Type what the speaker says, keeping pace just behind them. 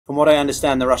From what I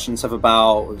understand, the Russians have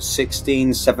about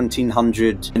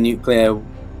 1,700 nuclear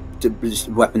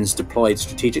weapons deployed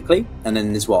strategically, and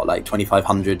then there's like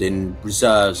 2,500 in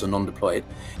reserves or non-deployed.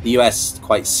 The US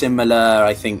quite similar.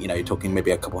 I think you're talking maybe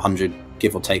a couple hundred,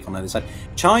 give or take, on either side.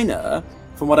 China,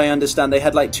 from what I understand, they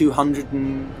had like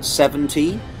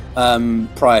 270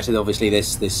 prior to obviously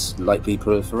this likely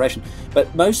proliferation,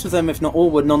 but most of them, if not all,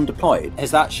 were non-deployed.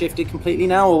 Has that shifted completely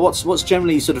now, or what's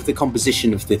generally sort of the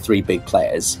composition of the three big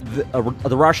players?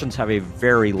 The Russians have a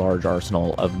very large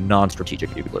arsenal of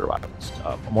non-strategic nuclear weapons,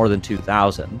 more than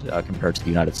 2,000 compared to the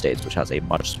United States, which has a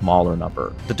much smaller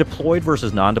number. The deployed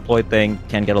versus non-deployed thing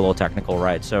can get a little technical,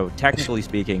 right? So technically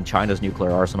speaking, China's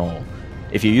nuclear arsenal,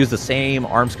 if you use the same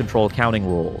arms control counting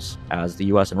rules as the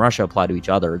US and Russia apply to each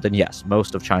other, then yes,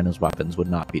 most of China's weapons would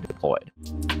not be deployed.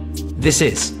 This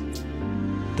is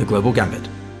the Global Gambit.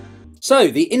 So,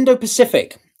 the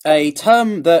Indo-Pacific, a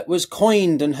term that was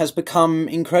coined and has become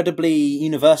incredibly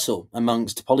universal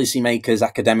amongst policymakers,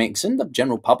 academics, and the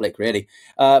general public, really,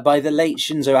 by the late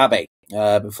Shinzo Abe,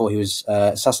 before he was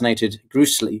assassinated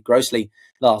grossly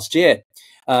last year.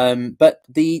 But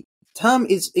the term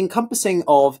is encompassing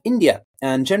of India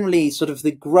and generally sort of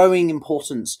the growing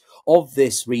importance of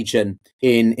this region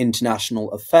in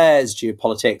international affairs,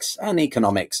 geopolitics, and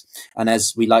economics. And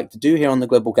as we like to do here on the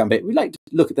Global Gambit, we like to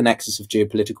look at the nexus of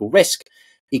geopolitical risk,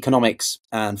 economics,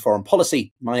 and foreign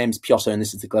policy. My name's Piotr, and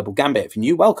this is the Global Gambit. If you're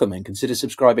new, welcome, and consider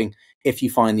subscribing if you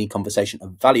find the conversation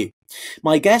of value.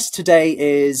 My guest today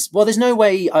is, well, there's no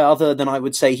way other than I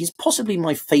would say he's possibly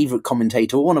my favorite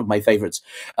commentator, one of my favorites,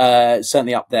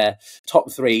 certainly up there, top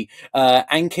three,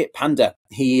 Ankit Panda.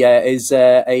 He is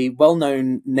a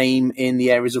well-known name in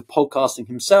the areas of podcasting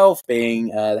himself, being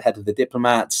the head of the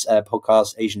Diplomats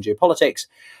podcast, Asian Geopolitics,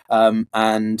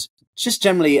 and just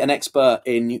generally an expert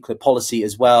in nuclear policy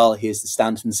as well. He is the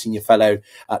Stanton Senior Fellow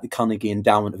at the Carnegie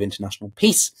Endowment of International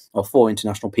Peace, or for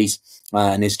International Peace,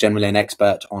 and is generally an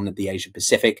expert on the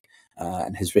Asia-Pacific,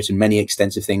 and has written many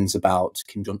extensive things about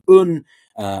Kim Jong-un,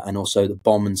 and also the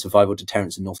bomb and survival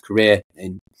deterrence in North Korea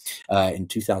in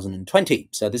 2020.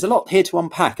 So there's a lot here to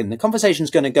unpack, and the conversation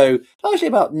is going to go largely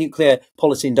about nuclear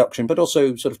policy and doctrine, but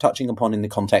also sort of touching upon in the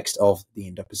context of the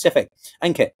Indo-Pacific.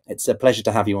 Ankit, it's a pleasure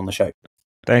to have you on the show.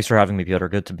 Thanks for having me, Piotr.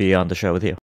 Good to be on the show with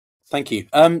you. Thank you.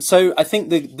 So I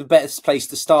think the best place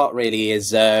to start really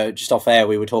is just off air.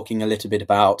 We were talking a little bit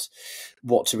about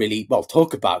what to really,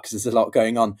 talk about, because there's a lot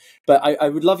going on. But I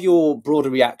would love your broader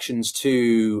reactions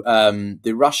to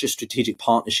the Russia strategic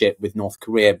partnership with North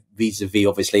Korea vis-a-vis,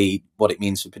 obviously, what it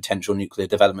means for potential nuclear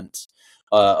development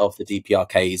of the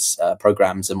DPRK's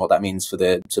programs, and what that means for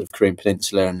the sort of Korean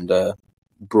Peninsula and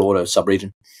broader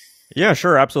sub-region. Yeah,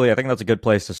 sure, absolutely. I think that's a good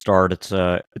place to start. It's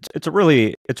a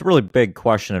really big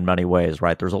question in many ways,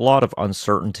 right? There's a lot of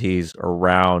uncertainties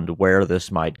around where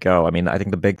this might go. I mean, I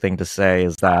think the big thing to say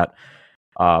is that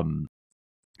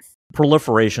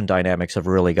proliferation dynamics have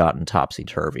really gotten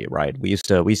topsy-turvy, right? We used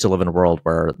to live in a world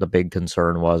where the big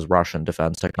concern was Russian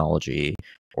defense technology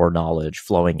or knowledge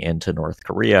flowing into North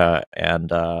Korea,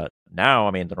 and now,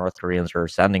 I mean, the North Koreans are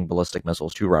sending ballistic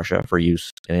missiles to Russia for use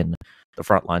in the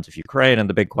front lines of Ukraine. And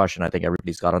the big question I think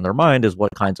everybody's got on their mind is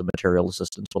what kinds of material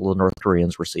assistance will the North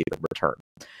Koreans receive in return?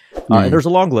 And there's a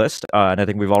long list. And I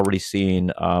think we've already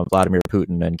seen Vladimir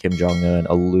Putin and Kim Jong-un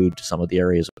allude to some of the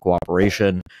areas of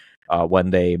cooperation. When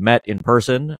they met in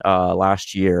person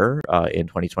last year in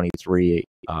 2023,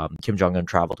 Kim Jong-un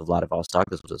traveled to Vladivostok.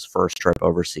 This was his first trip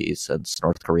overseas since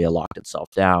North Korea locked itself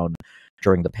down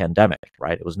during the pandemic,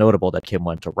 right? It was notable that Kim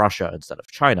went to Russia instead of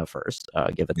China first,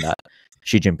 given that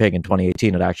Xi Jinping in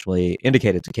 2018 had actually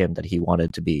indicated to Kim that he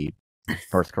wanted to be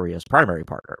North Korea's primary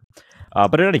partner.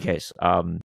 But in any case,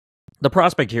 the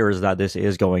prospect here is that this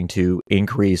is going to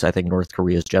increase, I think, North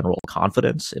Korea's general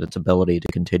confidence in its ability to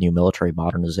continue military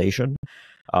modernization.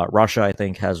 Russia, I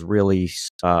think, has really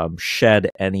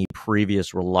shed any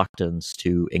previous reluctance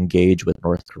to engage with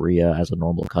North Korea as a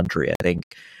normal country. I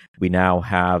think we now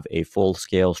have a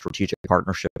full-scale strategic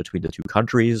partnership between the two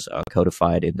countries,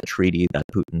 codified in the treaty that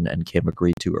Putin and Kim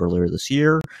agreed to earlier this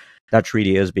year. That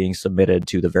treaty is being submitted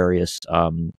to the various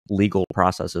legal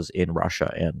processes in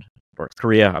Russia and North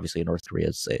Korea. Obviously, in North Korea,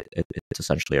 it's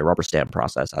essentially a rubber stamp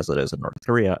process, as it is in North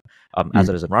Korea, as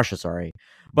it is in Russia, sorry.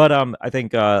 But I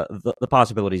think the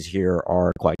possibilities here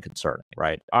are quite concerning,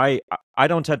 right? I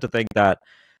don't tend to think that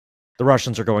the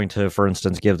Russians are going to, for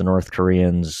instance, give the North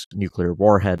Koreans nuclear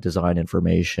warhead design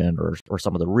information or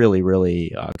some of the really,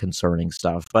 really concerning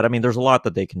stuff. But I mean, there's a lot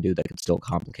that they can do that can still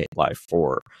complicate life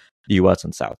for the U.S.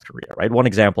 and South Korea, right? One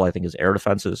example, I think, is air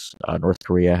defenses. North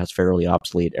Korea has fairly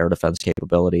obsolete air defense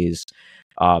capabilities.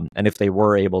 And if they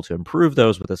were able to improve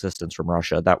those with assistance from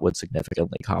Russia, that would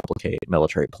significantly complicate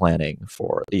military planning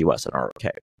for the US and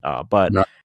ROK. But No.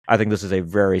 I think this is a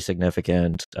very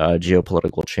significant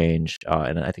geopolitical change,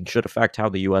 and I think should affect how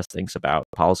the U.S. thinks about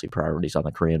policy priorities on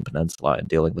the Korean Peninsula and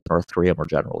dealing with North Korea more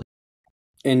generally.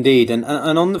 Indeed. And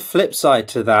on the flip side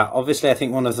to that, obviously, I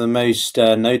think one of the most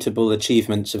notable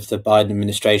achievements of the Biden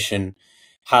administration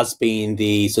has been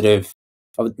the sort of,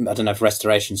 I don't know if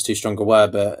restoration is too strong a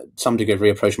word, but some degree of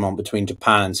rapprochement between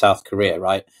Japan and South Korea,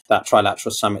 right? That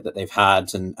trilateral summit that they've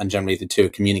had, and generally the two are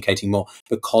communicating more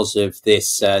because of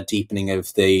this deepening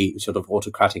of the sort of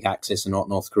autocratic axis and what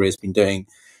North Korea has been doing,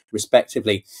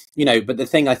 respectively. But the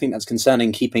thing I think that's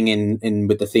concerning, keeping in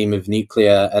with the theme of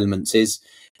nuclear elements, is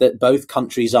that both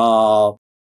countries are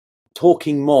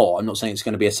talking more. I'm not saying it's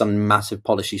going to be some massive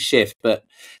policy shift, but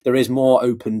there is more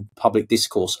open public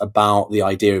discourse about the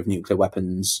idea of nuclear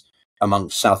weapons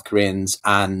amongst South Koreans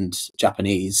and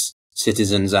Japanese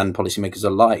citizens and policymakers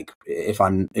alike, if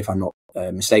I'm not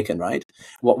mistaken, right?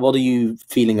 What are you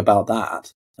feeling about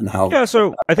that? And how? Yeah,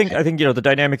 so I think the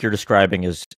dynamic you're describing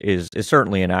is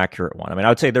certainly an accurate one. I mean, I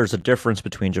would say there's a difference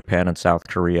between Japan and South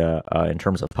Korea in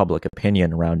terms of public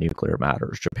opinion around nuclear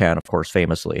matters. Japan, of course,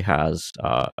 famously has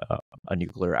a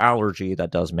nuclear allergy that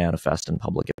does manifest in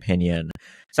public opinion.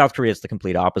 South Korea is the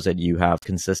complete opposite. You have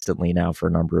consistently now for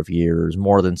a number of years,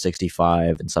 more than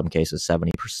 65, in some cases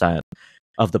 70%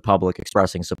 of the public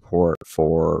expressing support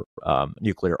for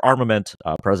nuclear armament.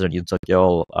 President Yoon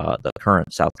Suk-yeol, the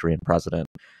current South Korean president,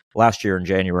 last year in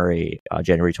January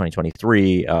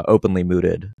 2023, openly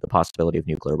mooted the possibility of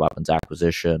nuclear weapons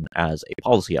acquisition as a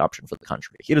policy option for the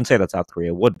country. He didn't say that South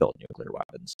Korea would build nuclear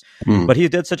weapons, but he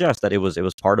did suggest that it was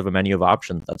part of a menu of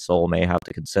options that Seoul may have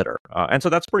to consider. And so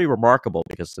that's pretty remarkable,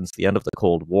 because since the end of the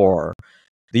Cold War,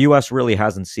 the U.S. really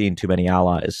hasn't seen too many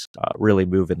allies really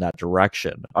move in that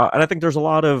direction. And I think there's a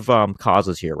lot of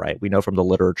causes here, right? We know from the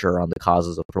literature on the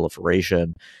causes of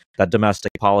proliferation that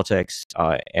domestic politics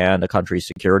and a country's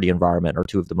security environment are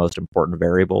two of the most important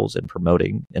variables in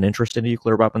promoting an interest in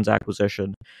nuclear weapons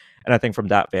acquisition. And I think from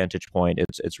that vantage point,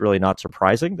 it's really not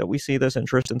surprising that we see this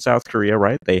interest in South Korea,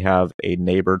 right? They have a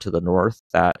neighbor to the north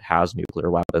that has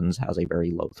nuclear weapons, has a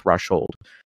very low threshold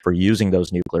for using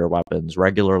those nuclear weapons,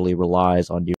 regularly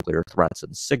relies on nuclear threats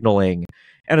and signaling,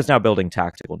 and is now building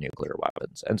tactical nuclear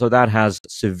weapons. And so that has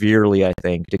severely, I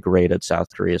think, degraded South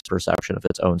Korea's perception of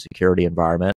its own security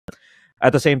environment.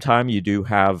 At the same time, you do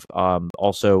have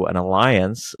also an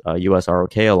alliance, a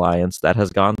US-ROK alliance, that has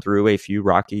gone through a few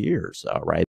rocky years,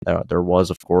 right? There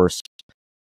was, of course,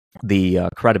 the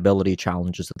credibility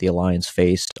challenges that the alliance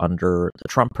faced under the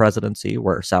Trump presidency,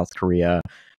 where South Korea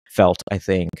felt, I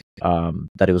think,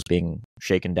 that it was being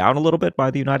shaken down a little bit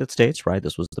by the United States, right?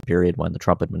 This was the period when the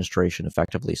Trump administration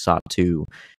effectively sought to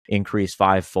increase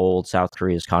fivefold South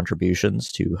Korea's contributions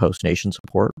to host nation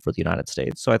support for the United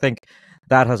States. So I think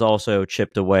that has also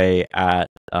chipped away at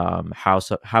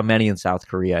how many in South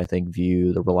Korea, I think,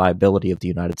 view the reliability of the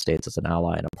United States as an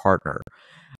ally and a partner.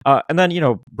 And then,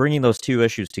 bringing those two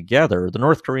issues together, the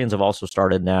North Koreans have also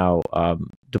started now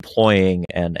deploying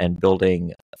and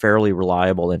building fairly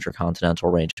reliable intercontinental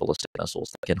range ballistic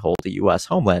missiles that can hold the U.S.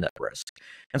 homeland at risk.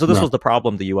 And so this was the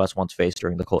problem the U.S. once faced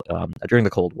during the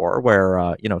Cold War,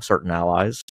 where certain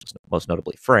allies, most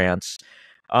notably France,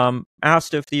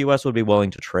 asked if the U.S. would be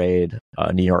willing to trade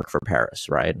New York for Paris,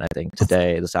 right? And I think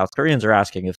today the South Koreans are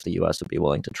asking if the U.S. would be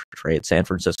willing to trade San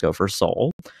Francisco for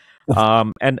Seoul.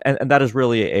 And that is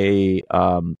really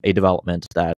a development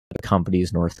that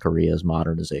accompanies North Korea's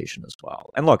modernization as well.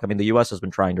 And look, I mean, the U.S. has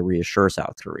been trying to reassure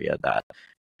South Korea that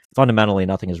fundamentally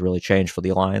nothing has really changed for the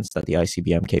alliance, that the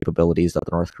ICBM capabilities that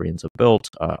the North Koreans have built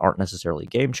aren't necessarily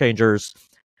game changers,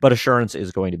 but assurance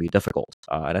is going to be difficult.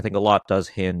 And I think a lot does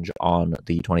hinge on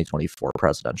the 2024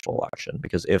 presidential election,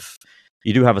 because if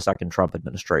you do have a second Trump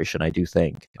administration, I do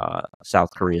think South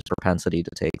Korea's propensity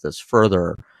to take this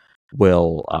further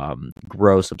will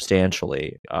grow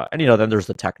substantially. And then there's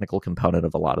the technical component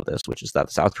of a lot of this, which is that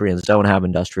the South Koreans don't have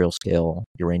industrial scale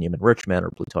uranium enrichment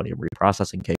or plutonium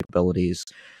reprocessing capabilities.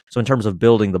 So in terms of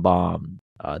building the bomb,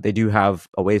 they do have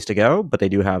a ways to go, but they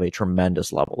do have a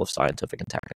tremendous level of scientific and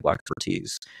technical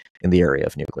expertise in the area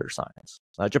of nuclear science.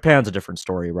 Japan's a different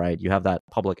story, right? You have that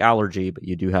public allergy, but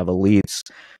you do have elites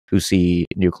who see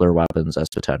nuclear weapons as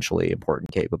potentially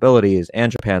important capabilities.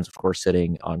 And Japan's, of course,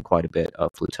 sitting on quite a bit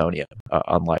of plutonium,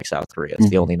 unlike South Korea. It's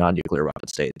the only non-nuclear weapon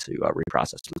state to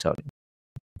reprocess plutonium.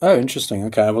 Oh, interesting.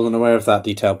 Okay, I wasn't aware of that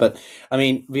detail. But, I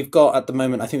mean, we've got, at the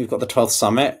moment, I think we've got the 12th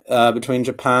summit between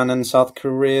Japan and South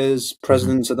Korea's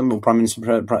presidents at the moment, Prime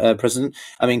Minister President.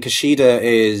 I mean, Kishida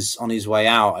is on his way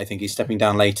out. I think he's stepping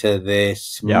down later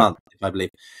this month, I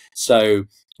believe. So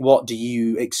what do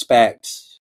you expect?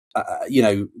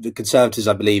 The Conservatives,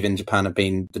 I believe, in Japan have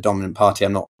been the dominant party.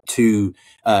 I'm not too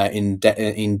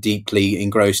deeply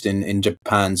engrossed in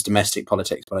Japan's domestic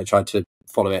politics, but I try to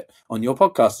follow it on your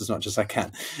podcast as much as I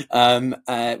can.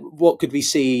 What could we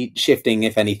see shifting,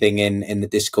 if anything, in the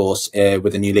discourse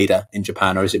with a new leader in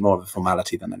Japan, or is it more of a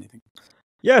formality than anything?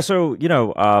 Yeah, so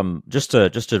just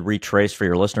to retrace for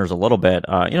your listeners a little bit,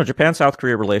 Japan-South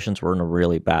Korea relations were in a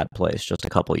really bad place just a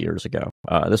couple of years ago.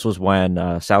 This was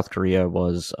when South Korea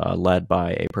was led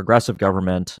by a progressive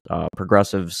government.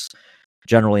 Progressives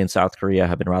generally in South Korea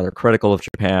have been rather critical of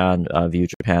Japan, view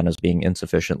Japan as being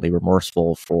insufficiently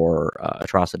remorseful for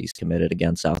atrocities committed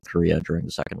against South Korea during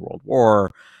the Second World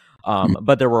War.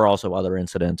 But there were also other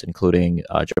incidents, including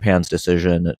Japan's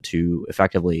decision to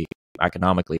effectively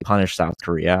economically punish South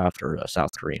Korea after a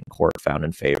South Korean court found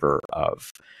in favor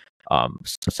of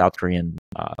South Korean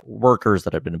workers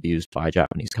that had been abused by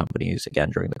Japanese companies, again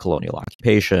during the colonial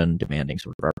occupation, demanding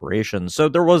sort of reparations. So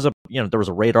there was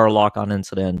a radar lock-on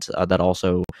incident that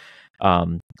also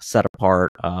set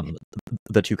apart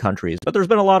the two countries. But there's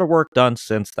been a lot of work done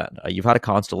since then. You've had a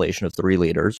constellation of three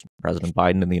leaders: President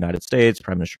Biden in the United States,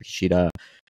 Prime Minister Kishida,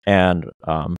 and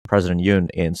President Yoon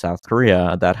in South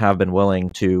Korea, that have been willing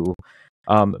to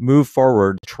move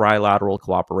forward trilateral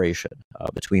cooperation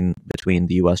between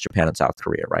the U.S., Japan, and South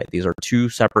Korea. Right, these are two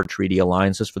separate treaty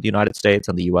alliances for the United States,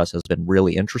 and the U.S. has been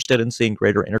really interested in seeing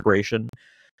greater integration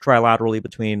trilaterally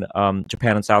between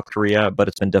Japan and South Korea, but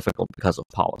it's been difficult because of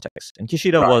politics. And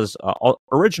Kishida was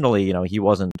originally, he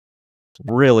wasn't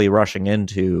really rushing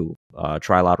into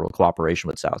trilateral cooperation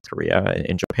with South Korea.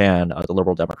 In Japan, the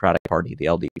Liberal Democratic Party, the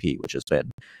LDP, which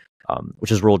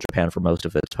has ruled Japan for most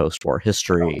of its post-war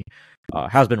history,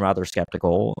 has been rather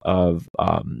skeptical of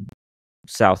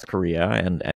South Korea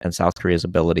and South Korea's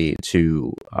ability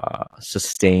to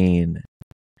sustain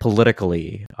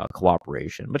politically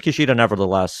cooperation. But Kishida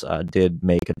nevertheless did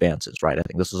make advances, right? I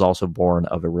think this is also born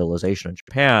of a realization in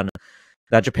Japan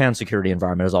that Japan's security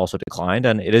environment has also declined,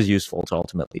 and it is useful to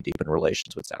ultimately deepen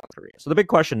relations with South Korea. So the big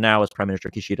question now is Prime Minister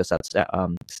Kishida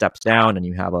steps down, and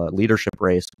you have a leadership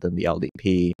race within the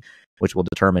LDP, which will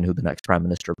determine who the next Prime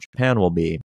Minister of Japan will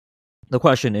be. The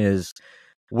question is,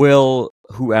 will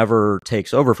whoever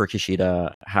takes over for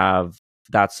Kishida have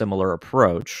that similar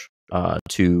approach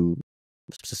to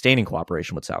sustaining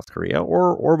cooperation with South Korea,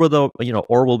 or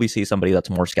will we see somebody that's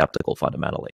more skeptical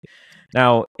fundamentally?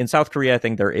 Now, in South Korea, I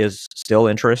think there is still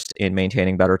interest in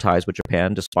maintaining better ties with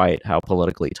Japan, despite how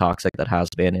politically toxic that has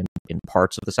been in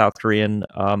parts of the South Korean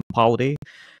polity.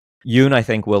 Yoon, I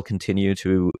think, will continue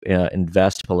to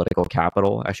invest political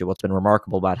capital. Actually, what's been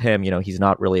remarkable about him, he's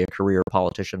not really a career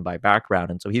politician by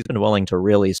background, and so he's been willing to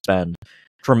really spend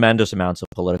tremendous amounts of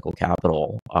political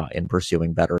capital in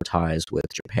pursuing better ties with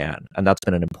Japan, and that's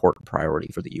been an important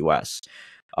priority for the U.S.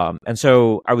 And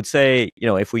so I would say,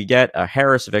 if we get a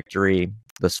Harris victory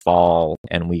this fall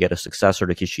and we get a successor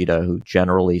to Kishida who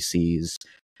generally sees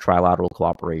trilateral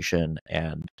cooperation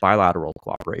and bilateral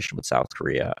cooperation with South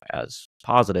Korea as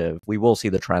positive, we will see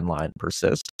the trend line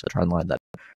persist, the trend line that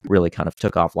really kind of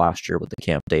took off last year with the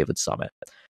Camp David summit.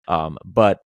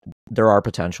 But there are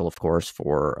potential, of course,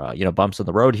 for bumps in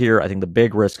the road here. I think the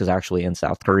big risk is actually in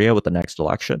South Korea with the next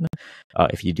election.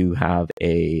 If you do have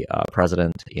a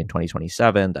president in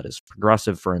 2027 that is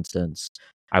progressive, for instance,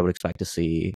 I would expect to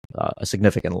see a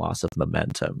significant loss of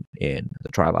momentum in the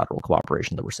trilateral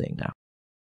cooperation that we're seeing now.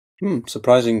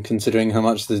 Surprising, considering how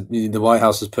much the White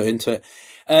House has put into it.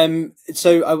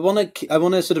 So I want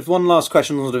to sort of one last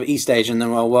question on sort of East Asia, and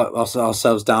then we'll work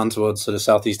ourselves down towards sort of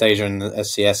Southeast Asia and the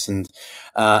SCS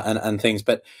and things.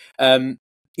 But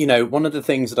one of the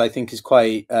things that I think is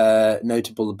quite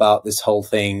notable about this whole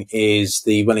thing is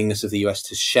the willingness of the US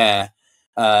to share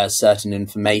certain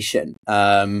information,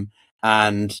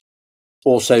 and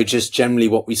also just generally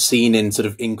what we've seen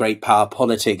in great power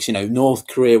politics. North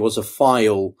Korea was a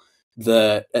file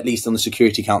that, at least on the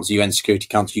Security Council, UN Security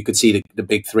Council, you could see the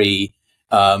big three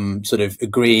sort of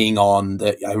agreeing on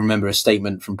that. I remember a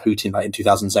statement from Putin like in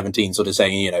 2017 sort of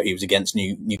saying, he was against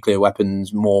nuclear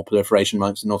weapons, more proliferation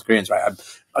amongst the North Koreans, right?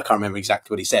 I can't remember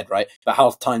exactly what he said, right? But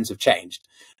how times have changed.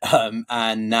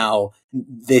 And now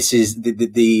this is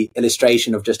the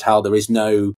illustration of just how there is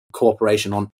no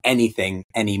cooperation on anything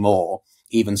anymore,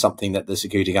 even something that the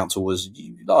Security Council was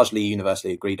largely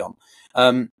universally agreed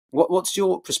on. What's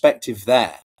your perspective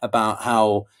there about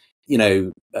how,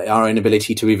 our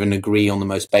inability to even agree on the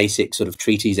most basic sort of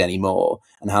treaties anymore,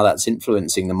 and how that's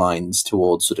influencing the minds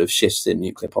towards sort of shifts in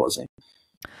nuclear policy?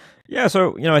 Yeah,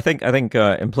 so I think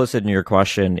implicit in your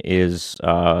question is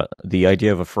the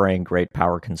idea of a fraying great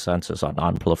power consensus on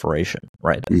non-proliferation,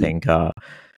 right? I think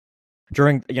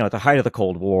during at the height of the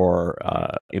Cold War,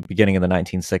 beginning in the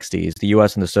 1960s, the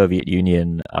U.S. and the Soviet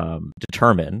Union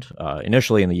determined,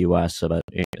 initially in the U.S., but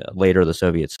later the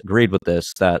Soviets agreed with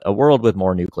this, that a world with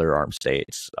more nuclear armed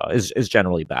states is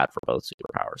generally bad for both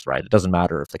superpowers, right? It doesn't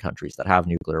matter if the countries that have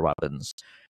nuclear weapons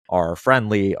are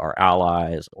friendly, are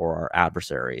allies, or are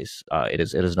adversaries. It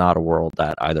is not a world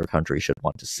that either country should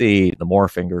want to see. The more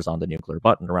fingers on the nuclear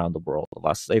button around the world, the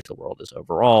less safe the world is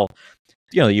overall.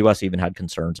 The U.S. even had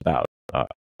concerns about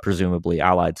presumably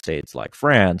allied states like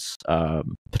France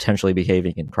potentially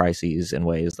behaving in crises in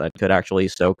ways that could actually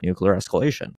stoke nuclear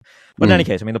escalation. But in any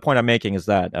case, I mean, the point I'm making is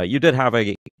that you did have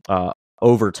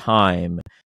over time,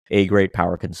 a great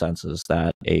power consensus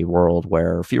that a world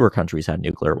where fewer countries had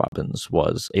nuclear weapons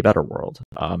was a better world.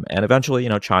 And eventually,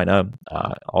 China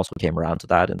also came around to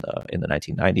that in the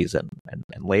 1990s and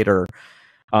later.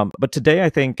 But today, I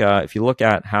think if you look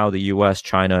at how the U.S.,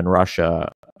 China, and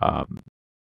Russia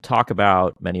talk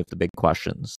about many of the big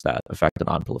questions that affect the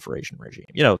non-proliferation regime,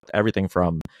 everything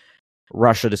from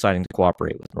Russia deciding to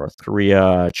cooperate with North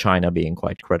Korea, China being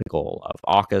quite critical of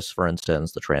AUKUS, for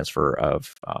instance, the transfer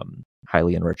of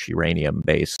highly enriched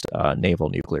uranium-based naval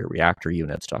nuclear reactor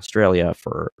units to Australia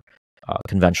for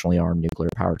conventionally armed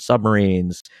nuclear-powered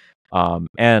submarines,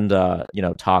 and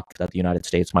talk that the United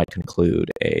States might conclude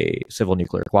a civil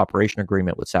nuclear cooperation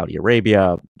agreement with Saudi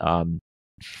Arabia.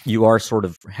 You are sort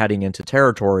of heading into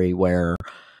territory where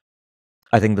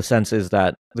I think the sense is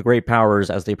that the great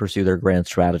powers, as they pursue their grand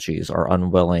strategies, are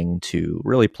unwilling to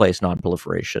really place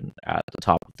non-proliferation at the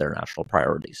top of their national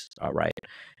priorities, right?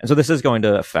 And so this is going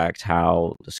to affect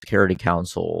how the Security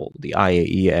Council, the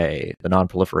IAEA, the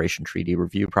Non-Proliferation Treaty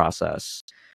review process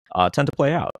tend to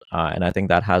play out. And I think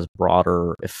that has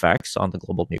broader effects on the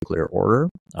global nuclear order.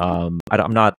 I'm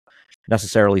not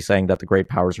necessarily saying that the great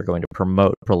powers are going to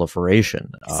promote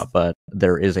proliferation, but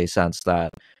there is a sense that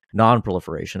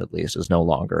non-proliferation, at least, is no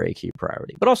longer a key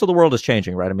priority. But also the world is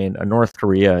changing, right? I mean, North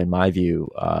Korea, in my view,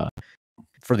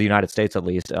 for the United States at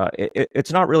least,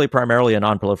 it's not really primarily a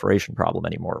non-proliferation problem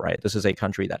anymore, right? This is a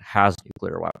country that has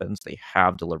nuclear weapons. They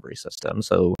have delivery systems.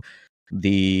 So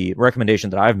the recommendation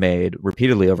that I've made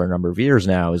repeatedly over a number of years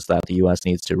now is that the U.S.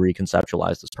 needs to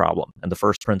reconceptualize this problem. And the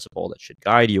first principle that should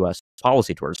guide U.S.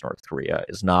 policy towards North Korea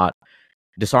is not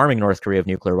disarming North Korea of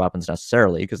nuclear weapons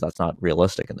necessarily, because that's not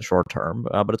realistic in the short term,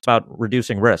 but it's about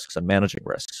reducing risks and managing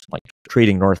risks, like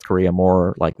treating North Korea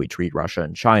more like we treat Russia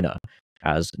and China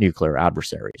as nuclear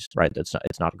adversaries, right? It's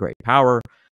not a great power,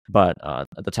 but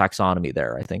the taxonomy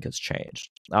there, I think, has changed.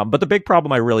 But the big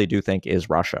problem I really do think is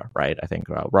Russia, right? I think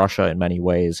Russia in many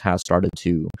ways has started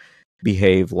to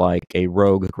behave like a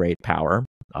rogue great power,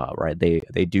 right?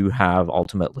 They do have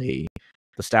ultimately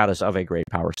the status of a great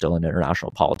power still in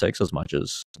international politics, as much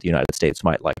as the United States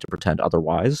might like to pretend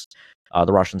otherwise.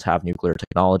 The Russians have nuclear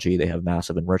technology. They have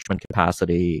massive enrichment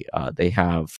capacity. They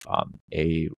have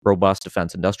a robust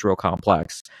defense industrial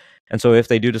complex. And so if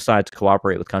they do decide to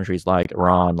cooperate with countries like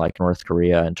Iran, like North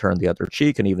Korea, and turn the other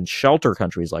cheek, and even shelter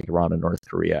countries like Iran and North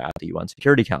Korea at the UN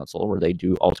Security Council, where they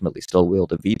do ultimately still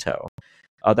wield a veto,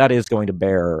 that is going to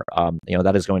bear,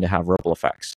 that is going to have ripple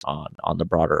effects on the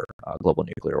broader global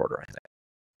nuclear order, I think.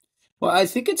 Well, I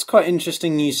think it's quite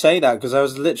interesting you say that, because I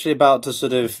was literally about to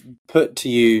sort of put to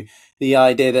you the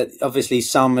idea that obviously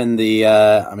some in the,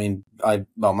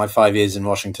 my 5 years in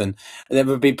Washington, there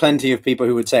would be plenty of people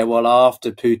who would say, well,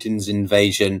 after Putin's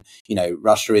invasion,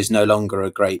 Russia is no longer a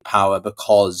great power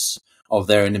because of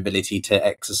their inability to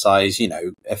exercise,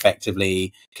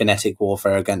 effectively kinetic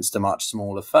warfare against a much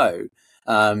smaller foe.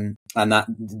 And that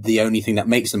the only thing that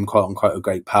makes them quote unquote a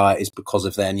great power is because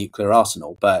of their nuclear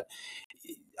arsenal. But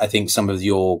I think some of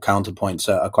your counterpoints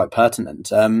are quite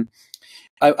pertinent. I'm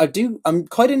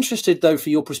quite interested, though, for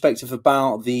your perspective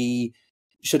about the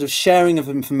sort of sharing of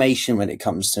information when it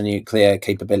comes to nuclear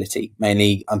capability.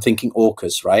 Mainly, I'm thinking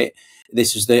AUKUS, right?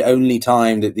 This was the only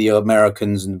time that the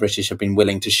Americans and the British have been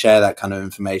willing to share that kind of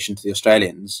information to the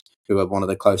Australians, who are one of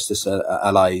the closest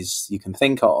allies you can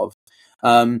think of.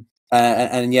 And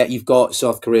yet you've got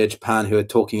South Korea, Japan, who are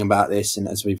talking about this, and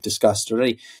as we've discussed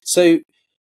already. So,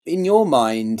 in your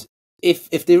mind, if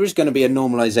there is going to be a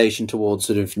normalization towards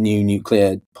sort of new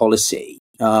nuclear policy,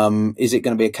 is it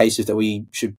going to be a case of that we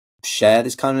should share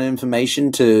this kind of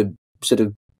information to sort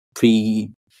of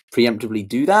preemptively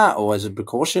do that, or as a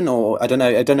precaution? Or I don't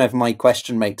know if my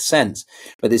question makes sense,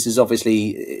 but this is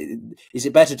obviously, is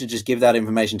it better to just give that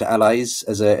information to allies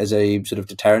as a sort of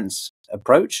deterrence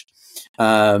approach?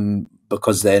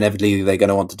 Because they're going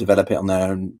to want to develop it on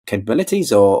their own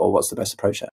capabilities, or what's the best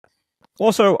approach there?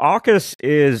 Well, so AUKUS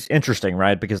is interesting,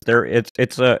 right? Because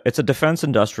it's a defense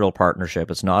industrial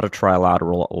partnership. It's not a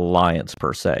trilateral alliance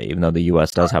per se, even though the U.S.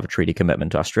 does have a treaty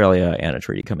commitment to Australia and a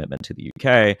treaty commitment to the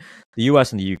U.K. The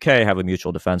U.S. and the U.K. have a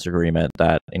mutual defense agreement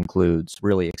that includes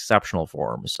really exceptional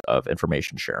forms of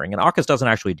information sharing, and AUKUS doesn't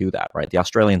actually do that, right? The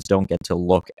Australians don't get to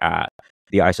look at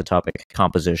the isotopic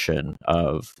composition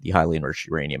of the highly enriched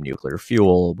uranium nuclear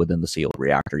fuel within the sealed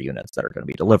reactor units that are going to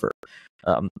be delivered.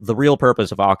 The real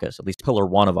purpose of AUKUS, at least Pillar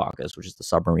 1 of AUKUS, which is the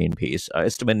submarine piece,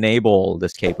 is to enable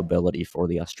this capability for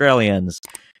the Australians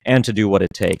and to do what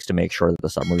it takes to make sure that the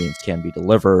submarines can be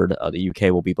delivered. The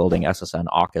UK will be building SSN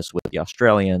AUKUS with the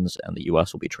Australians, and the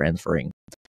US will be transferring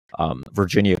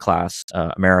Virginia-class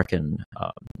American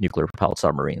nuclear-propelled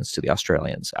submarines to the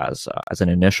Australians as an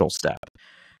initial step.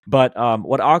 But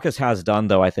what AUKUS has done,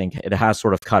 though, I think it has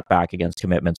sort of cut back against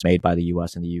commitments made by the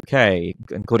US and the UK,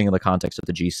 including in the context of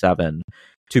the G7,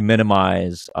 to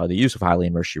minimize the use of highly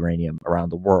enriched uranium around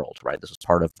the world. Right, this is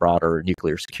part of broader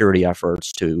nuclear security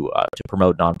efforts to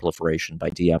promote non-proliferation by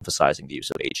de-emphasizing the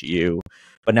use of HEU.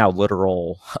 But now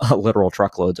literal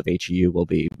truckloads of HEU will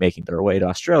be making their way to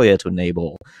Australia to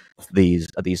enable these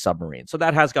submarines. So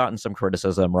that has gotten some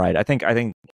criticism, right? I think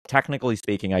technically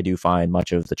speaking, I do find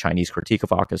much of the Chinese critique of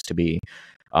AUKUS to be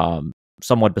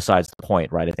somewhat besides the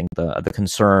point, right? I think the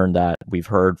concern that we've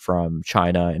heard from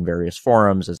China in various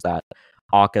forums is that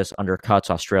AUKUS undercuts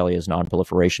Australia's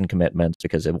non-proliferation commitments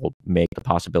because it will make the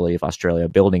possibility of Australia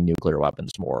building nuclear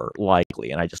weapons more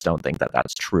likely. And I just don't think that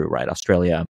that's true, right?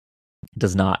 Australia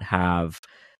does not have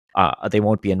they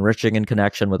won't be enriching in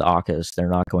connection with AUKUS. They're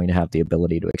not going to have the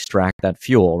ability to extract that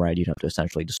fuel, right? You'd have to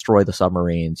essentially destroy the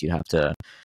submarines. You'd have to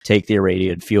take the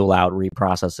irradiated fuel out,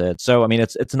 reprocess it. So, I mean,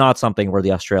 it's not something where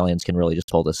the Australians can really just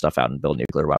pull this stuff out and build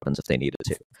nuclear weapons if they needed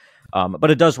to. But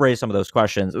it does raise some of those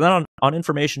questions. And then on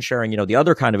information sharing, the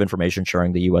other kind of information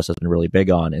sharing the U.S. has been really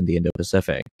big on in the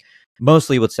Indo-Pacific,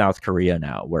 mostly with South Korea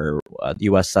now, where the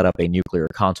U.S. set up a nuclear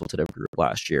consultative group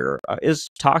last year, is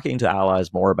talking to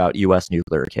allies more about U.S.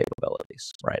 nuclear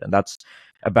capabilities, right? And that's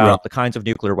about the kinds of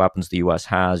nuclear weapons the U.S.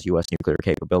 has, U.S. nuclear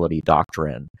capability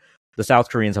doctrine. The South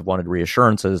Koreans have wanted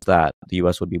reassurances that the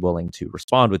U.S. would be willing to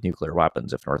respond with nuclear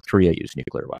weapons if North Korea used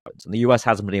nuclear weapons. And the U.S.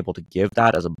 hasn't been able to give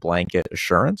that as a blanket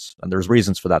assurance. And there's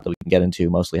reasons for that we can get into.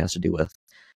 Mostly has to do with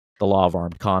the law of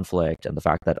armed conflict and the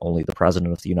fact that only the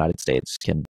president of the United States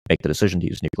can make the decision to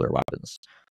use nuclear weapons.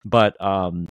 But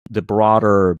the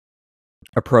broader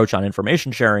approach on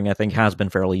information sharing, I think, has been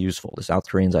fairly useful. The South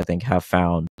Koreans, I think, have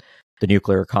found the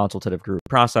nuclear consultative group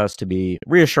process to be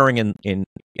reassuring in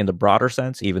the broader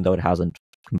sense, even though it hasn't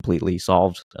completely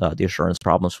solved the assurance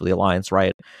problems for the alliance,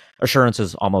 right? Assurance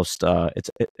is almost,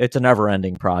 it's a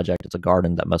never-ending project. It's a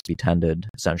garden that must be tended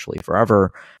essentially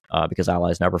forever because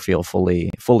allies never feel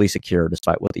fully secure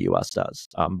despite what the U.S. does.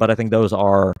 But I think those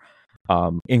are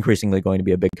increasingly going to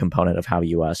be a big component of how the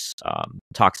U.S.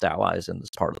 Talks to allies in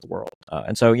this part of the world.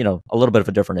 And so, a little bit of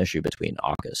a different issue between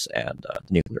AUKUS and the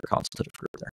nuclear consultative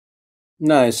group there.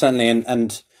 No, certainly.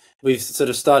 And we've sort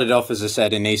of started off, as I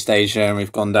said, in East Asia, and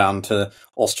we've gone down to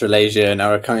Australasia, and now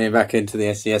we're coming back into the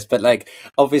SCS. But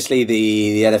obviously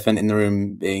the elephant in the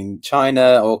room being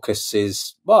China. AUKUS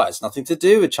is, it's nothing to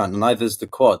do with China. Neither is the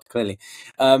Quad, clearly.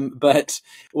 But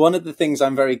one of the things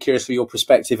I'm very curious for your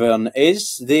perspective on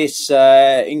is this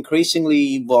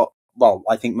increasingly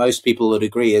I think most people would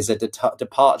agree is a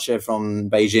departure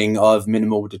from Beijing of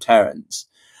minimal deterrence.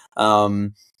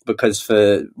 Because for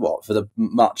the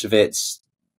much of its,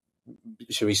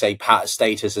 should we say,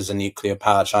 status as a nuclear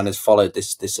power, China's followed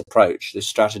this approach, this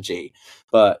strategy.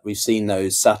 But we've seen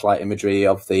those satellite imagery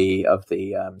of the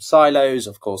silos.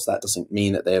 Of course, that doesn't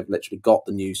mean that they've literally got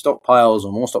the new stockpiles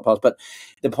or more stockpiles. But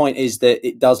the point is that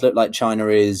it does look like China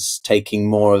is taking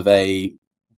more of a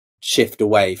shift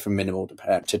away from minimal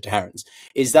deterrence.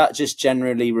 Is that just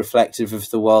generally reflective of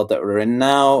the world that we're in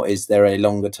now? Is there a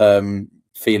longer term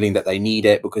feeling that they need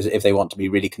it because if they want to be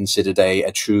really considered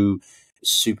a true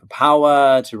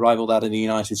superpower to rival that in the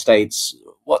United States?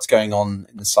 What's going on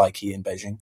in the psyche in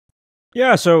Beijing?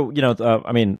 Yeah, so,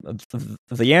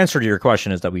 the answer to your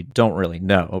question is that we don't really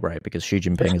know, right? Because Xi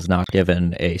Jinping has not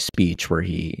given a speech where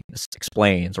he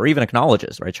explains or even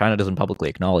acknowledges, right? China doesn't publicly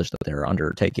acknowledge that they're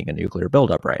undertaking a nuclear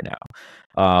buildup right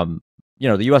now.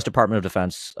 The U.S. Department of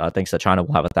Defense thinks that China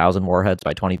will have 1,000 warheads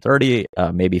by 2030,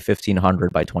 maybe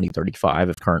 1,500 by 2035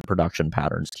 if current production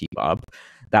patterns keep up.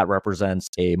 That represents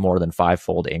a more than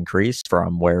five-fold increase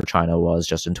from where China was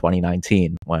just in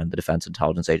 2019, when the Defense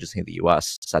Intelligence Agency of the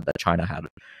U.S. said that China had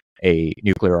a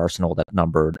nuclear arsenal that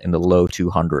numbered in the low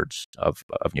 200s of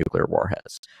nuclear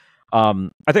warheads.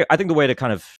 I think the way to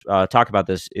kind of talk about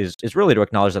this is really to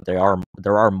acknowledge that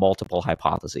there are multiple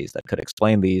hypotheses that could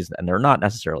explain these, and they're not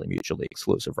necessarily mutually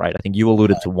exclusive, right? I think you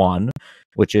alluded to one,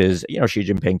 which is Xi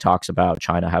Jinping talks about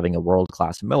China having a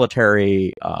world-class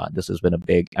military. This has been a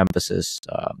big emphasis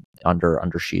under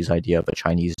Xi's idea of a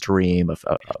Chinese dream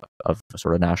of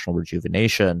sort of national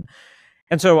rejuvenation,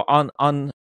 and so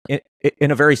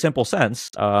in a very simple sense,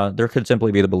 there could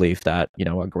simply be the belief that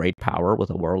a great power with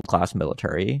a world-class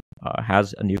military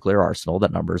has a nuclear arsenal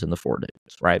that numbers in the 4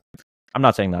 digits, right? I'm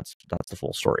not saying that's the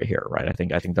full story here, right? I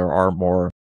think there are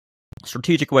more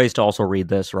strategic ways to also read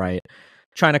this, right?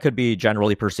 China could be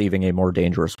generally perceiving a more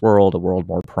dangerous world, a world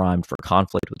more primed for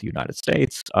conflict with the United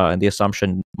States, and the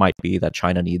assumption might be that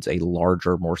China needs a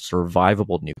larger, more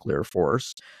survivable nuclear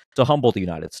force to humble the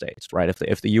United States, right?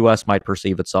 If the U.S. might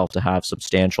perceive itself to have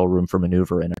substantial room for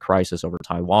maneuver in a crisis over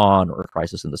Taiwan or a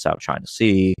crisis in the South China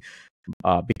Sea,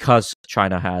 because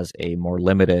China has a more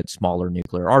limited, smaller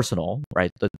nuclear arsenal,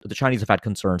 right? The Chinese have had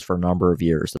concerns for a number of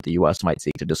years that the U.S. might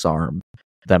seek to disarm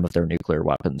them of their nuclear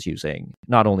weapons using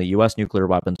not only U.S. nuclear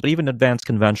weapons, but even advanced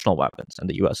conventional weapons. And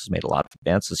the U.S. has made a lot of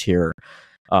advances here.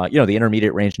 The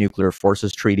Intermediate Range Nuclear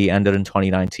Forces Treaty ended in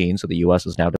 2019, so the U.S.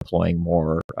 is now deploying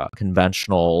more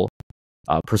conventional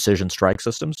precision strike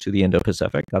systems to the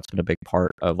Indo-Pacific. That's been a big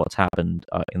part of what's happened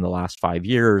in the last 5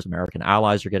 years. American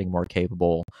allies are getting more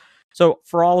capable. So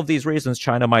for all of these reasons,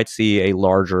 China might see a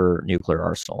larger nuclear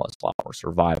arsenal as a lot more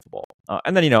survivable.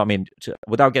 And then,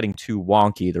 without getting too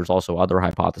wonky, there's also other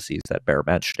hypotheses that bear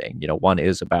mentioning. One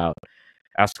is about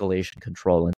escalation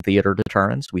control and theater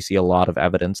deterrence. We see a lot of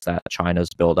evidence that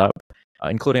China's buildup,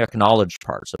 including acknowledged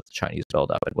parts of the Chinese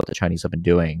buildup and what the Chinese have been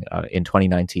doing. In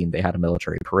 2019, they had a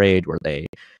military parade where they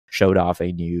showed off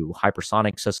a new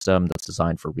hypersonic system that's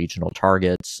designed for regional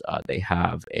targets. They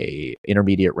have a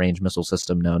intermediate range missile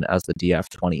system known as the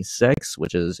DF-26,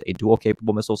 which is a dual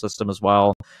capable missile system as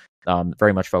well,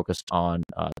 very much focused on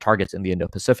targets in the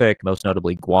Indo-Pacific, most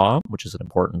notably Guam, which is an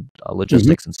important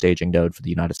logistics and staging node for the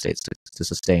United States to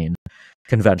sustain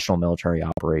conventional military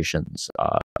operations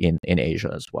in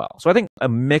Asia as well. So I think a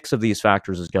mix of these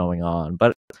factors is going on.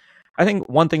 But I think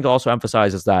one thing to also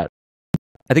emphasize is that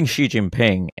I think Xi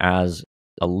Jinping as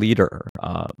a leader,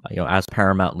 as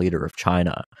paramount leader of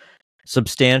China,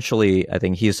 I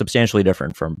think he is substantially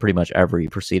different from pretty much every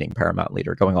preceding paramount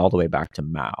leader, going all the way back to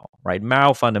Mao, right?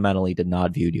 Mao fundamentally did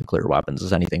not view nuclear weapons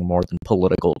as anything more than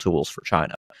political tools for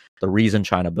China. The reason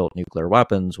China built nuclear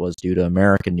weapons was due to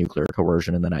American nuclear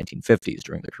coercion in the 1950s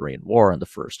during the Korean War and the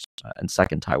first and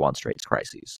second Taiwan Straits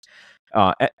crises.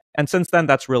 And since then,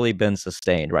 that's really been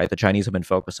sustained, right? The Chinese have been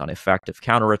focused on effective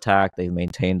counterattack. They've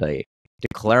maintained a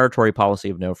declaratory policy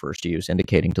of no first use,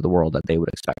 indicating to the world that they would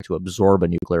expect to absorb a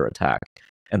nuclear attack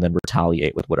and then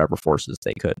retaliate with whatever forces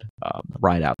they could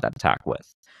ride out that attack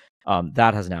with.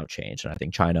 That has now changed, and I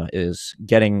think China is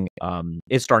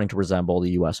starting to resemble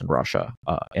the U.S. and Russia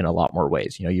in a lot more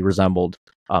ways.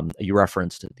 You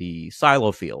referenced the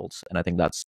silo fields, and I think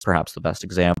that's perhaps the best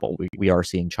example. We are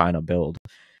seeing China build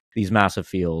these massive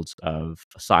fields of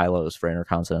silos for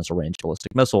intercontinental range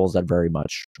ballistic missiles that very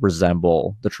much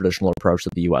resemble the traditional approach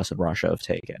that the U.S. and Russia have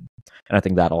taken. And I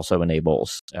think that also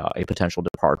enables a potential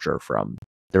departure from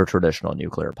their traditional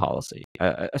nuclear policy,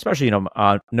 especially,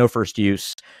 no first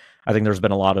use. I think there's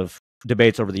been a lot of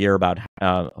debates over the years about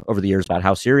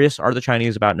how serious are the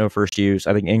Chinese about no first use.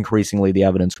 I think increasingly the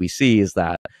evidence we see is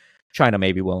that China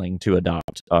may be willing to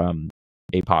adopt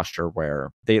a posture where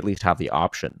they at least have the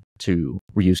option to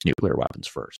reuse nuclear weapons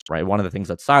first, right? One of the things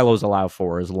that silos allow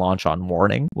for is launch on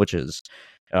warning, which is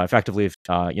effectively, if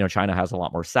China has a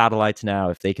lot more satellites now.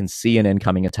 If they can see an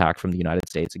incoming attack from the United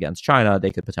States against China,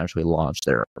 they could potentially launch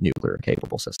their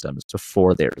nuclear-capable systems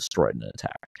before they're destroyed in an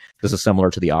attack. This is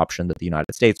similar to the option that the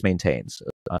United States maintains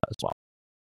as well.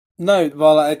 No,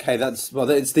 well, okay,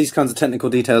 it's these kinds of technical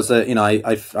details that,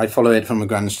 I follow it from a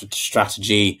grand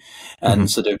strategy and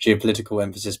sort of geopolitical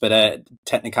emphasis, but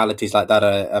technicalities like that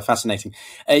are fascinating.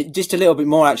 Just a little bit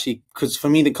more, actually, because for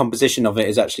me, the composition of it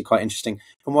is actually quite interesting.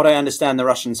 From what I understand, the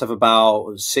Russians have about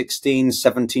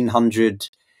 1,700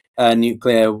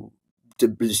 nuclear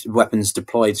weapons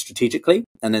deployed strategically,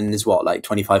 and then there's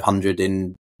 2,500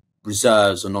 in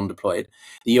reserves or non-deployed.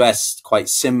 The US quite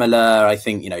similar. I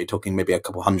think you're talking maybe a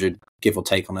couple hundred, give or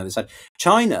take, on the other side.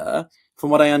 China,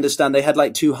 from what I understand, they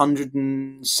had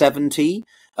 270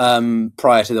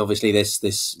 prior to obviously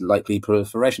this likely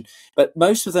proliferation. But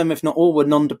most of them, if not all, were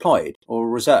non-deployed or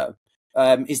reserved.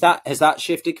 Has that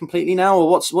shifted completely now,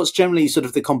 or what's generally sort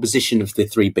of the composition of the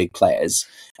three big players?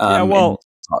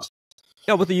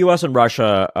 Yeah, with the U.S. and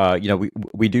Russia,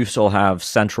 we do still have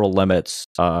central limits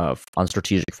on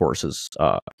strategic forces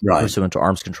Right. pursuant to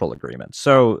arms control agreements.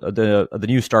 So the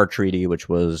New START Treaty, which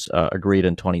was agreed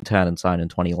in 2010 and signed in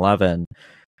 2011,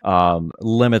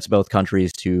 limits both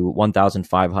countries to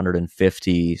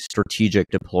 1,550 strategic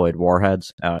deployed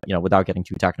warheads. Without getting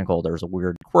too technical, there's a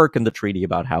weird quirk in the treaty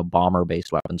about how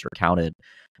bomber-based weapons are counted,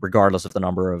 regardless of the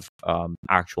number of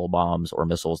actual bombs or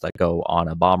missiles that go on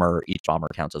a bomber. Each bomber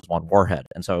counts as one warhead.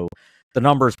 And so the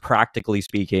numbers, practically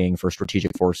speaking, for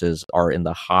strategic forces are in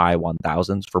the high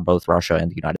 1,000s for both Russia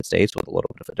and the United States, with a little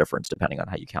bit of a difference depending on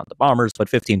how you count the bombers,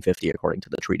 but 1,550 according to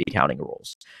the treaty counting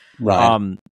rules.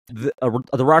 Right.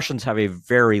 The Russians have a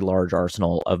very large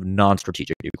arsenal of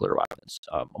non-strategic nuclear weapons,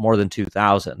 more than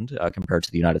 2,000 compared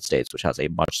to the United States, which has a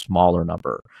much smaller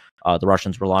number. The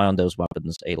Russians rely on those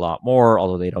weapons a lot more,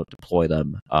 although they don't deploy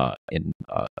them in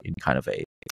kind of a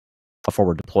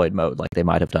forward deployed mode like they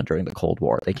might have done during the Cold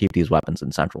War. They keep these weapons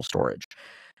in central storage.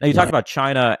 Now, you talked about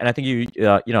China, and I think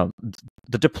the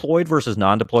deployed versus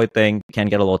non-deployed thing can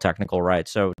get a little technical, right?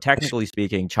 So technically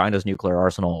speaking, China's nuclear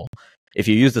arsenal, if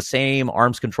you use the same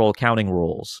arms control counting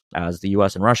rules as the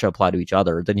U.S. and Russia apply to each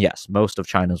other, then yes, most of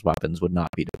China's weapons would not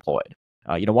be deployed.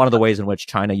 One of the ways in which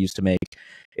China used to make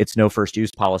its no first use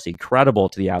policy credible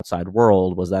to the outside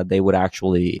world was that they would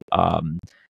actually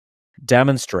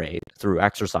demonstrate through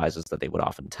exercises that they would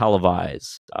often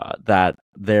televise that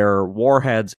their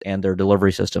warheads and their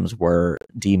delivery systems were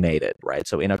demated, right?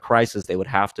 So in a crisis, they would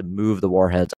have to move the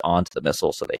warheads onto the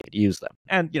missiles so they could use them.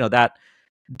 And, that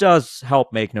does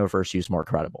help make no first use more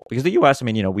credible. Because the U.S.,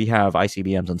 we have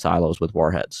ICBMs and silos with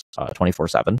warheads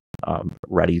 24/7,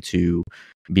 ready to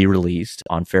be released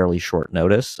on fairly short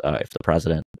notice if the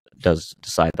president does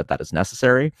decide that that is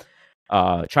necessary.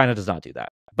 China does not do that.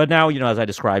 But now, as I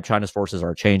described, China's forces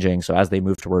are changing. So as they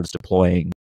move towards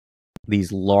deploying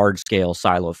these large-scale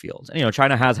silo fields, and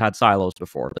China has had silos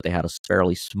before, but they had a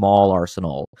fairly small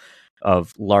arsenal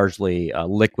of largely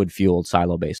liquid-fueled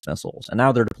silo-based missiles. And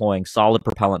now they're deploying solid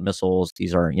propellant missiles.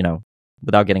 These are,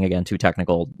 without getting, again, too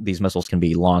technical, these missiles can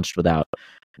be launched without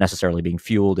necessarily being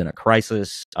fueled in a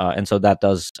crisis. And so that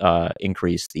does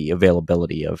increase the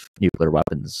availability of nuclear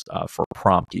weapons for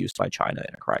prompt use by China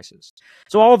in a crisis.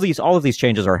 So all of these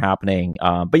changes are happening.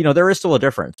 But, there is still a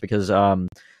difference because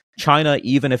China,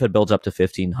 even if it builds up to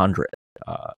 1,500,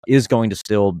 is going to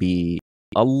still be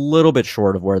a little bit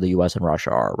short of where the U.S. and Russia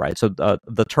are, right? So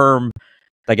the term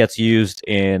that gets used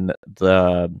in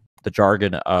the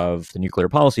jargon of the nuclear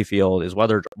policy field is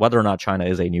whether or not China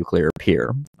is a nuclear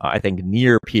peer. I think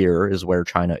near peer is where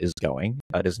China is going.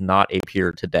 It is not a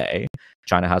peer today.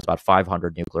 China has about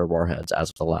 500 nuclear warheads as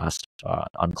of the last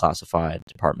unclassified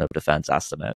Department of Defense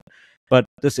estimate. But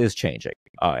this is changing.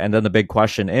 And then the big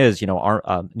question is,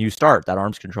 our New START, that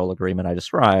arms control agreement I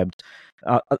described,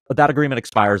 that agreement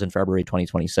expires in February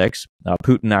 2026.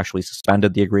 Putin actually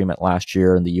suspended the agreement last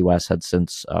year, and the U.S. had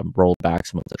since rolled back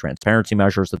some of the transparency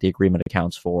measures that the agreement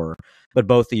accounts for. But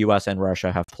both the U.S. and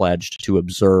Russia have pledged to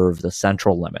observe the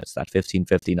central limits, that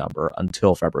 1,550 number,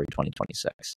 until February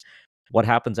 2026. What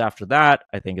happens after that,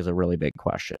 I think, is a really big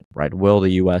question, right? Will the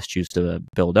U.S. choose to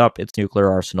build up its nuclear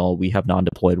arsenal? We have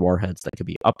non-deployed warheads that could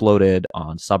be uploaded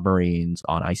on submarines,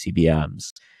 on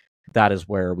ICBMs. That is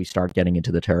where we start getting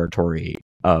into the territory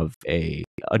of a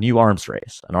new arms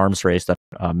race, an arms race that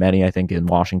many, I think, in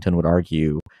Washington would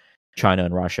argue China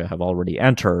and Russia have already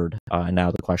entered. And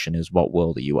now the question is, what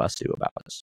will the U.S. do about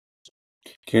this?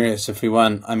 Curious if we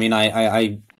won.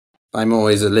 I'm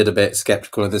always a little bit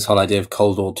skeptical of this whole idea of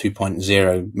Cold War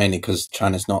 2.0, mainly because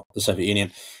China's not the Soviet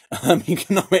Union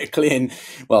economically. And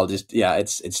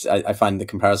I find the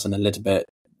comparison a little bit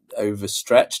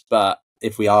overstretched. But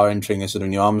if we are entering a sort of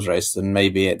new arms race, then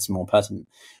maybe it's more pertinent.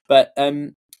 But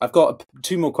I've got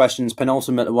two more questions.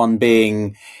 Penultimate one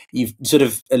being, you've sort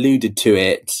of alluded to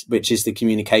it, which is the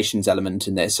communications element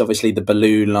in this. Obviously, the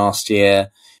balloon last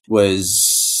year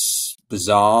was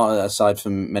bizarre, aside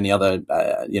from many other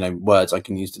words I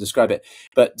can use to describe it.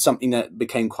 But something that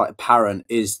became quite apparent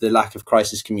is the lack of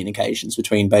crisis communications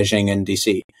between Beijing and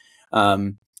DC.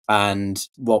 And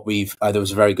what there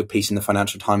was a very good piece in the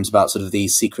Financial Times about sort of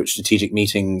these secret strategic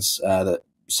meetings that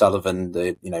Sullivan,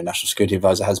 the national security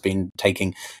advisor, has been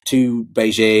taking to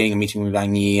Beijing, a meeting with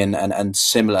Wang Yi and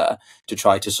similar, to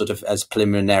try to sort of as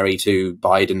preliminary to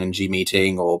Biden and Xi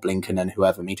meeting or Blinken and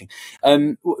whoever meeting.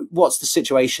 What's the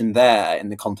situation there in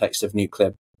the context of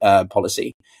nuclear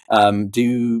policy?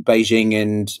 Do Beijing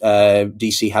and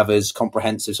DC have as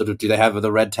comprehensive do they have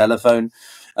the red telephone,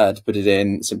 to put it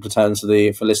in simpler terms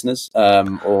for listeners,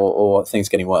 or things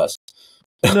getting worse?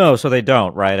 No, so they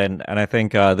don't, right? And I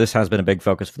think this has been a big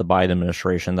focus for the Biden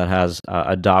administration that has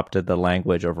adopted the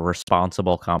language of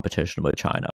responsible competition with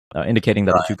China, indicating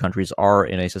that the two countries are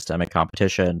in a systemic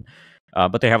competition,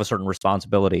 but they have a certain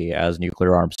responsibility as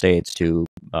nuclear armed states to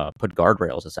put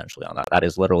guardrails essentially on that. That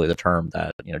is literally the term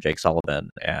that Jake Sullivan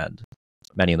and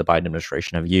many in the Biden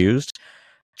administration have used.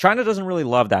 China doesn't really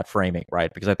love that framing, right?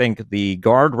 Because I think the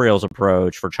guardrails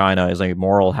approach for China is a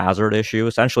moral hazard issue.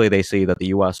 Essentially, they see that the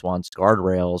U.S. wants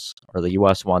guardrails, or the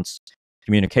U.S. wants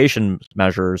communication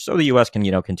measures, so the U.S. can,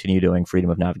 continue doing freedom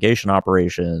of navigation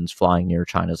operations, flying near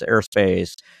China's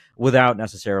airspace, without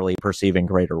necessarily perceiving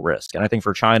greater risk. And I think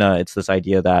for China, it's this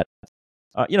idea that,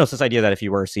 if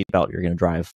you wear a seatbelt, you're going to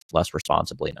drive less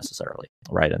responsibly necessarily,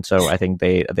 right? And so I think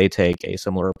they take a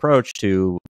similar approach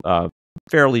to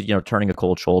fairly, turning a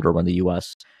cold shoulder when the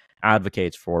U.S.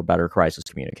 advocates for better crisis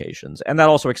communications. And that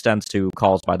also extends to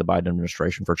calls by the Biden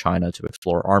administration for China to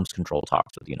explore arms control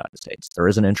talks with the United States. There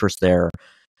is an interest there.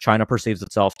 China perceives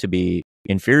itself to be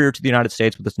inferior to the United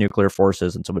States with its nuclear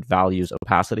forces, and so it values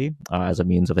opacity as a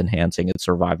means of enhancing its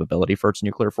survivability for its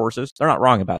nuclear forces. They're not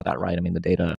wrong about that, right? I mean, the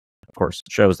data, of course,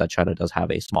 shows that China does have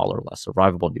a smaller, less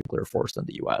survivable nuclear force than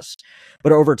the U.S.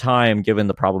 But over time, given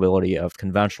the probability of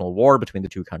conventional war between the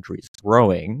two countries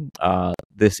growing,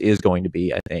 this is going to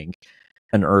be, I think,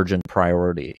 an urgent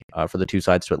priority for the two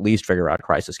sides to at least figure out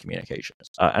crisis communications.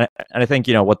 And I think,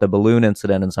 what the balloon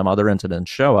incident and some other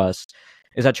incidents show us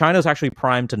is that China is actually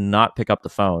primed to not pick up the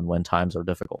phone when times are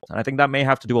difficult. And I think that may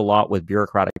have to do a lot with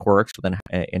bureaucratic quirks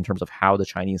in terms of how the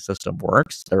Chinese system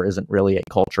works. There isn't really a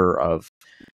culture of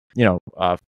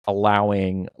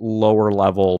allowing lower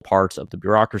level parts of the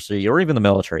bureaucracy or even the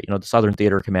military, the Southern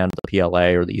Theater Command, the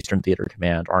PLA, or the Eastern Theater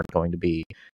Command aren't going to be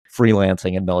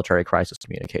freelancing in military crisis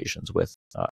communications with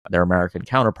their American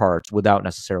counterparts without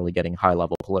necessarily getting high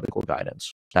level political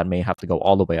guidance. That may have to go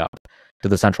all the way up to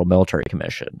the Central Military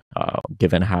Commission,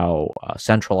 given how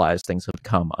centralized things have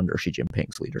become under Xi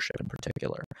Jinping's leadership in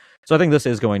particular. So I think this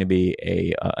is going to be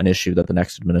an issue that the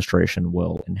next administration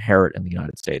will inherit in the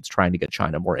United States, trying to get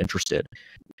China more interested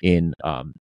in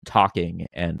talking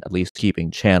and at least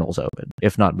keeping channels open,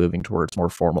 if not moving towards more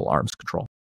formal arms control.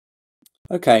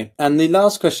 Okay, and the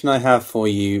last question I have for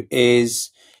you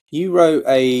is, you wrote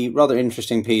a rather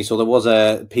interesting piece, or there was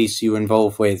a piece you were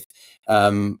involved with,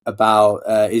 about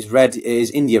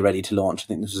is India ready to launch? I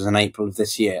think this was in April of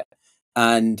this year.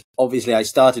 And obviously I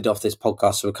started off this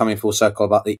podcast, so we're coming full circle,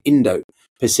 about the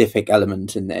Indo-Pacific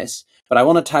element in this. But I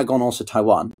want to tag on also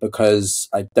Taiwan, because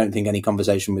I don't think any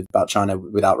conversation about China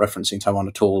without referencing Taiwan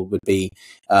at all would be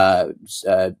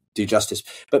do justice.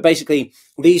 But basically,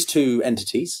 these two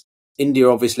entities, India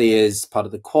obviously is part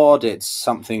of the Quad. It's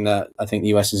something that I think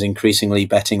the US is increasingly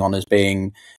betting on as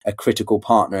being a critical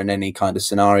partner in any kind of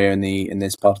scenario in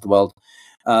this part of the world.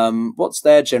 What's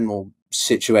their general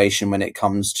situation when it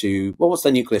comes to, what's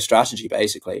their nuclear strategy,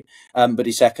 basically? But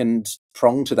the second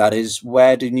prong to that is,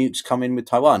 where do nukes come in with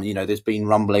Taiwan? There's been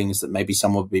rumblings that maybe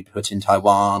some will be put in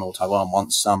Taiwan, or Taiwan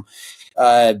wants some.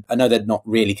 I know they're not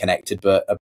really connected, but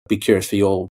I'd be curious for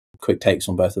your quick takes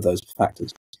on both of those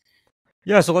factors.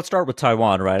 Yeah, so let's start with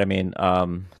Taiwan, right? I mean,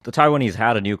 the Taiwanese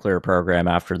had a nuclear program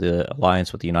after the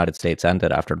alliance with the United States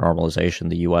ended after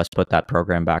normalization. The U.S. put that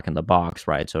program back in the box,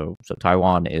 right? So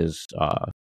Taiwan is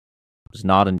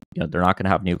not, they're not going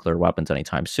to have nuclear weapons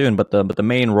anytime soon. But the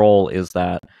main role is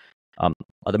that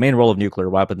the main role of nuclear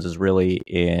weapons is really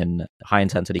in high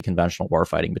intensity conventional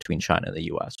warfighting between China and the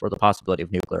U.S., where the possibility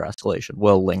of nuclear escalation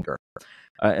will linger.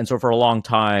 And so for a long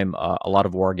time, a lot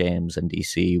of war games in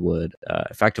D.C. would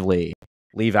effectively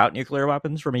leave out nuclear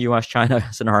weapons from a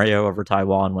U.S.-China scenario over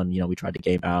Taiwan when, we tried to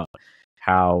game out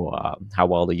how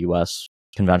well the U.S.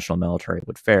 conventional military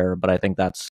would fare. But I think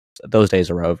those days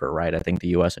are over, right? I think the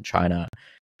U.S. and China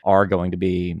are going to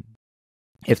be,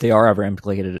 if they are ever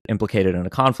implicated in a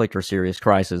conflict or serious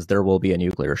crisis, there will be a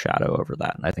nuclear shadow over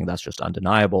that. And I think that's just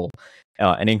undeniable.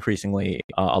 And increasingly,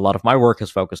 a lot of my work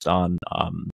has focused on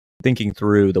thinking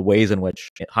through the ways in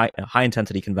which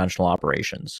high-intensity conventional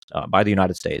operations by the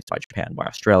United States, by Japan, by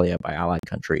Australia, by allied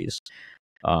countries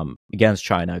against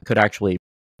China could actually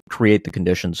create the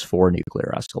conditions for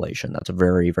nuclear escalation. That's a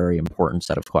very, very important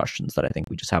set of questions that I think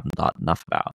we just haven't thought enough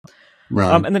about.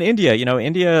 Right. And then India, I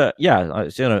mean,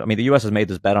 the U.S. has made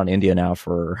this bet on India now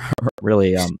for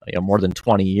really more than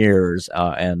 20 years.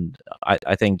 And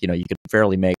I think, you could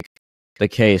fairly make the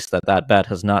case that bet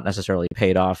has not necessarily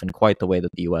paid off in quite the way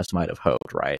that the U.S. might have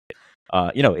hoped, right?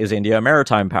 Is India a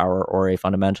maritime power or a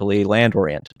fundamentally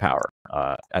land-oriented power?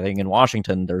 I think in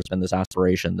Washington, there's been this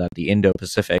aspiration that the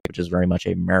Indo-Pacific, which is very much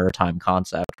a maritime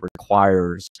concept,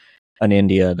 requires an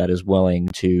India that is willing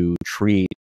to treat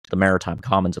the maritime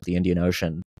commons of the Indian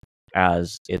Ocean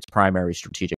as its primary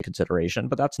strategic consideration.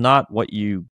 But that's not what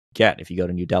you get if you go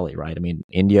to New Delhi, right? I mean,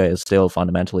 India is still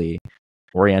fundamentally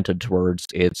oriented towards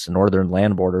its northern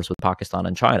land borders with Pakistan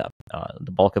and China.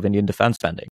 The bulk of Indian defense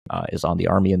spending is on the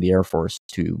Army and the Air Force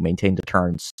to maintain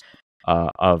deterrence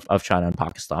of China and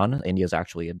Pakistan. India's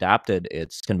actually adapted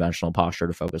its conventional posture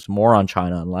to focus more on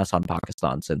China and less on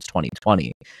Pakistan since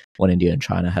 2020, when India and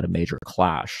China had a major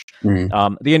clash.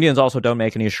 The Indians also don't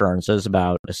make any assurances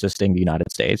about assisting the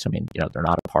United States. I mean, they're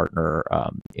not a partner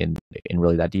in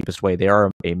really that deepest way. They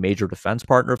are a major defense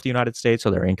partner of the United States, so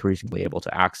they're increasingly able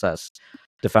to access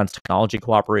defense technology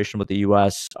cooperation with the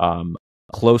U.S.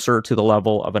 Closer to the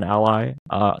level of an ally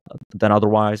than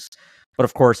otherwise. But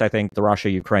of course, I think the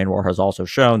Russia-Ukraine war has also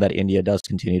shown that India does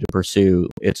continue to pursue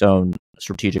its own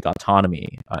strategic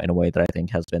autonomy in a way that I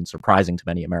think has been surprising to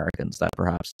many Americans that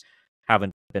perhaps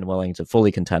haven't been willing to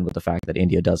fully contend with the fact that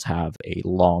India does have a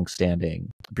long-standing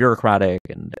bureaucratic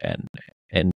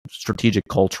and strategic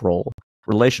cultural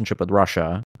relationship with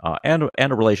Russia and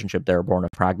a relationship there born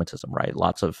of pragmatism, right?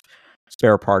 Lots of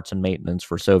spare parts and maintenance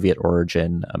for Soviet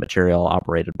origin material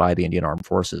operated by the Indian Armed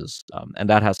Forces. And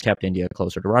that has kept India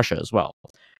closer to Russia as well.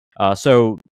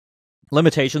 So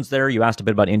limitations there. You asked a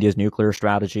bit about India's nuclear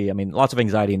strategy. I mean, lots of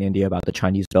anxiety in India about the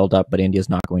Chinese buildup, but India is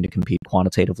not going to compete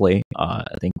quantitatively. I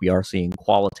think we are seeing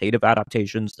qualitative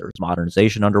adaptations. There's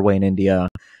modernization underway in India.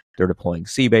 They're deploying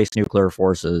sea-based nuclear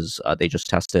forces. They just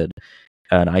tested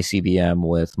an ICBM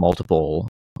with multiple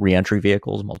re-entry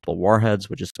vehicles, multiple warheads,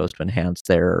 which is supposed to enhance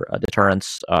their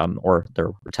deterrence or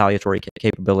their retaliatory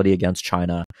capability against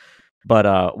China.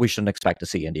 But we shouldn't expect to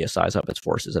see India size up its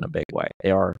forces in a big way.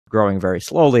 They are growing very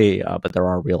slowly, but there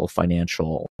are real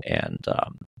financial and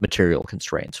material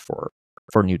constraints for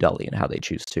New Delhi and how they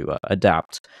choose to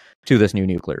adapt to this new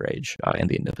nuclear age in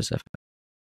the Indo-Pacific.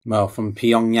 Well, from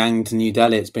Pyongyang to New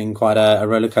Delhi, it's been quite a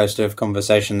roller coaster of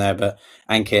conversation there. But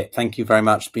Ankit, thank you very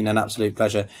much. It's been an absolute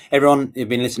pleasure. Everyone, you've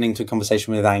been listening to a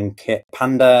conversation with Ankit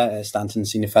Panda, Stanton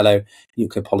Senior Fellow,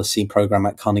 Nuclear Policy Program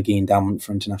at Carnegie Endowment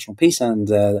for International Peace, and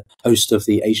host of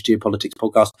the Geopolitics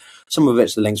podcast. Some of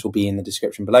which the links will be in the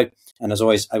description below. And as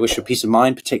always, I wish you peace of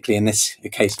mind, particularly in this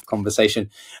case of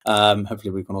conversation. Hopefully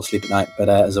we can all sleep at night. But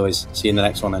as always, see you in the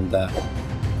next one, and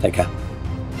take care.